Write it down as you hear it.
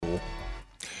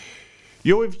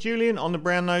You're with Julian on the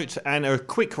Brown Notes, and a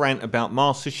quick rant about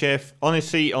MasterChef.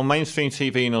 Honestly, on mainstream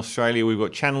TV in Australia, we've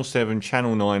got Channel 7,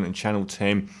 Channel 9 and Channel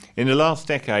 10. In the last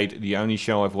decade, the only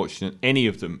show I've watched in any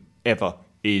of them ever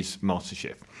is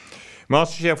MasterChef.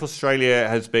 MasterChef Australia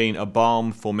has been a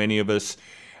balm for many of us,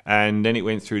 and then it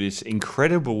went through this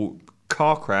incredible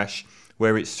car crash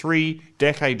where its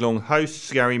 3-decade-long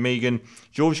hosts, Gary Megan,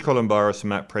 George Columbaris and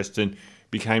Matt Preston,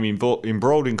 became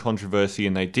embroiled in controversy,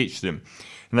 and they ditched them.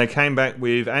 And they came back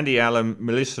with Andy Allen,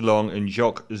 Melissa Long and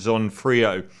Jock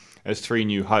Zonfrio as 3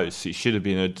 new hosts. It should have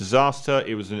been a disaster.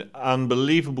 It was an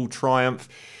unbelievable triumph.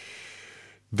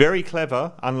 Very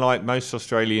clever. Unlike most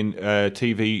Australian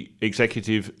TV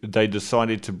executive, they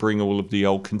decided to bring all of the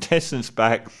old contestants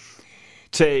back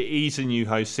to ease the new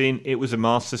hosts in. It was a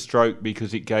masterstroke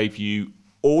because it gave you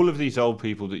all of these old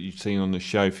people that you've seen on the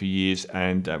show for years,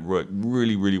 and that worked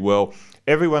really, really well.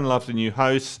 Everyone loved the new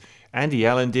hosts. Andy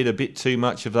Allen did a bit too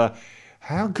much of the,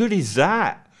 how good is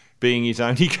that, being his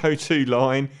only go-to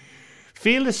line.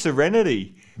 Fearless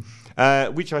serenity,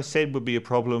 which I said would be a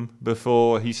problem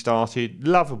before he started.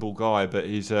 Lovable guy, but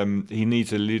he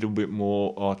needs a little bit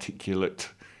more articulate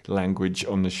language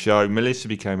on the show. Melissa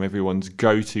became everyone's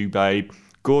go-to babe.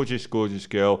 Gorgeous, gorgeous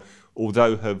girl,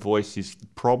 although her voice is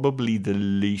probably the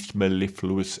least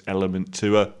mellifluous element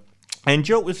to her. And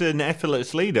Jock was an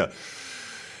effortless leader.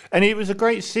 And it was a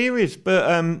great series,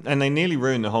 but and they nearly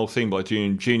ruined the whole thing by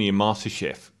doing Junior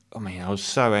MasterChef. I mean, I was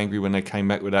so angry when they came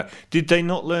back with that. Did they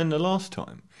not learn the last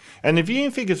time? And the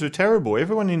viewing figures were terrible.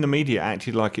 Everyone in the media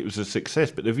acted like it was a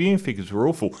success, but the viewing figures were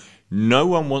awful. No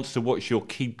one wants to watch your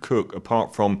kid cook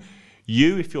apart from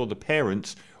you if you're the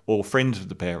parents or friends of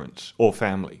the parents or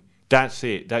family. That's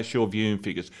it. That's your viewing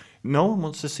figures. No one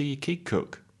wants to see your kid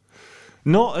cook.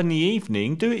 Not in the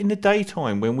evening. Do it in the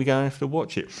daytime when we go have to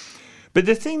watch it. But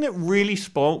the thing that really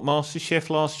spoilt MasterChef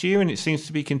last year, and it seems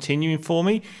to be continuing for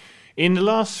me, in the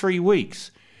last 3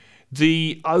 weeks,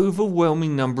 the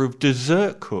overwhelming number of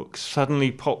dessert cooks suddenly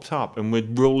popped up and were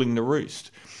ruling the roost.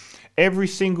 Every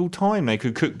single time they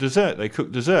could cook dessert, they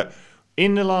cooked dessert.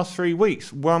 In the last 3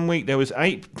 weeks, 1 week there was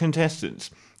 8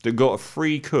 contestants that got a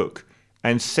free cook,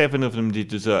 and 7 of them did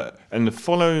dessert. And the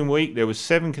following week there was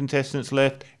 7 contestants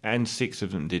left, and 6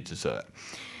 of them did dessert.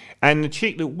 And the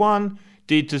chick that won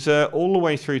did dessert all the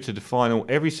way through to the final,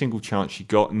 every single chance she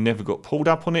got, and never got pulled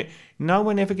up on it. No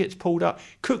one ever gets pulled up.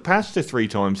 Cook pasta 3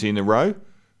 times in a row,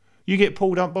 you get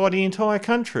pulled up by the entire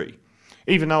country.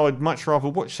 Even though I'd much rather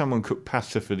watch someone cook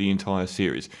pasta for the entire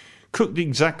series. Cooked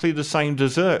exactly the same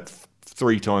dessert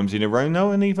 3 times in a row, no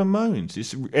one even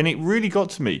moans. And it really got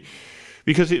to me,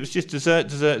 because it was just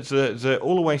dessert,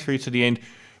 all the way through to the end,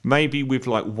 maybe with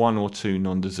like 1 or 2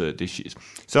 non-dessert dishes.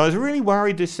 So I was really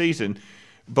worried this season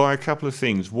by a couple of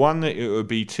things. One, that it would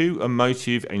be too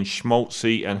emotive and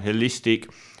schmaltzy and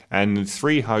holistic, and the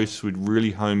 3 hosts would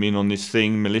really home in on this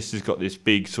thing. Melissa's got this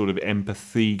big sort of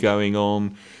empathy going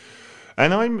on,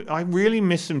 and I really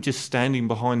miss them just standing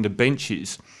behind the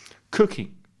benches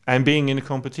cooking and being in a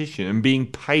competition and being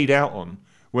paid out on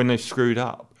when they've screwed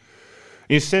up.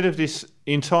 Instead of this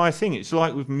entire thing, it's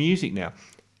like with music now,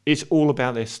 it's all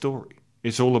about their story.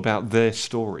 It's all about their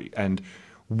story and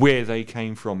where they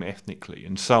came from ethnically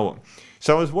and so on.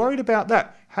 So I was worried about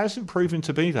that. Hasn't proven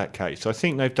to be that case. I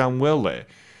think they've done well there.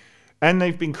 And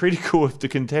they've been critical of the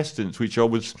contestants, which I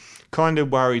was kind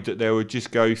of worried that they would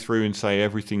just go through and say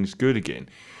everything's good again.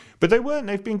 But they weren't.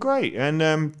 They've been great. And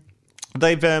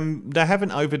they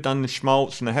haven't overdone the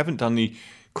schmaltz, and they haven't done the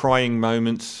crying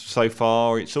moments so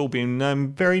far. It's all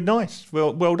been very nice.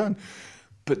 Well done.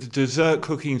 But the dessert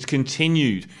cooking's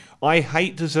continued. I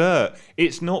hate dessert.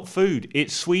 It's not food.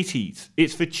 It's sweeties.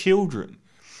 It's for children.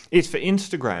 It's for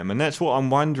Instagram, and that's what I'm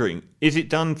wondering. Is it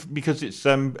done because it's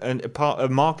a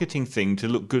marketing thing to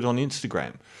look good on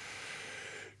Instagram?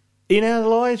 In our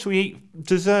lives, we eat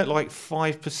dessert like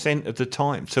 5% of the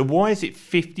time. So why is it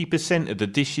 50% of the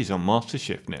dishes on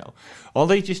MasterChef now? Are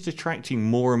they just attracting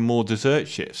more and more dessert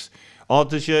chefs? Are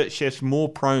dessert chefs more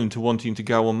prone to wanting to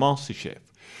go on MasterChef?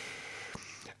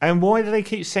 And why do they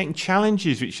keep setting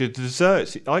challenges which are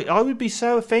desserts? I would be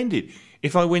so offended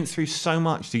if I went through so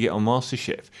much to get on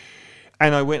MasterChef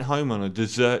and I went home on a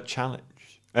dessert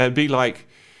challenge. It'd be like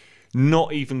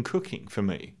not even cooking for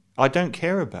me. I don't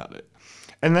care about it.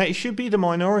 And that it should be the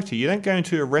minority. You don't go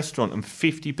into a restaurant and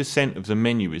 50% of the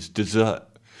menu is dessert.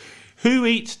 Who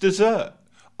eats dessert?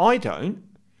 I don't.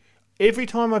 Every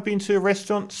time I've been to a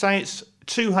restaurant, say it's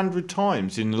 200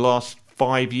 times in the last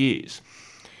 5 years,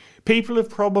 people have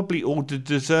probably ordered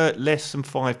dessert less than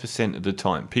 5% of the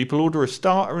time. People order a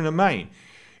starter and a main.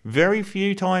 Very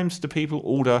few times do people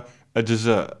order a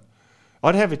dessert.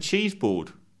 I'd have a cheese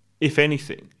board, if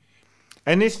anything.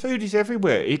 And this food is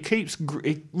everywhere.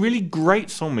 It really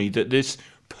grates on me that this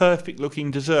perfect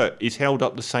looking dessert is held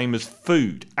up the same as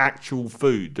food, actual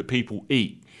food that people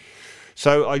eat.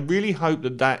 So I really hope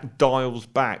that dials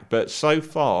back. But so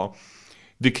far,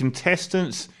 the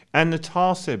contestants and the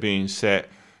tasks they're being set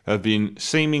have been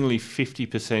seemingly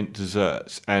 50%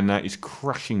 desserts, and that is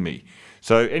crushing me.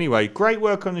 So anyway, great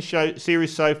work on the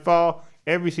series so far.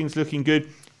 Everything's looking good.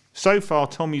 So far,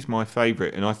 Tommy's my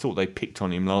favourite, and I thought they picked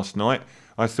on him last night.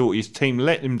 I thought his team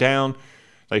let him down.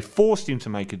 They forced him to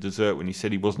make a dessert when he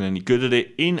said he wasn't any good at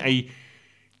it in a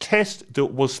test that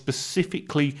was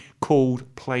specifically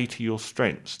called Play to Your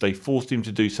Strengths. They forced him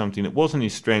to do something that wasn't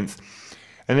his strength.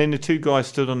 And then the two guys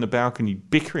stood on the balcony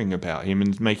bickering about him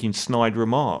and making snide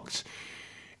remarks.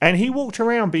 And he walked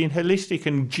around being holistic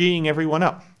and geeing everyone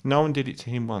up. No one did it to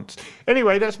him once.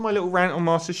 Anyway, that's my little rant on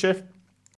MasterChef.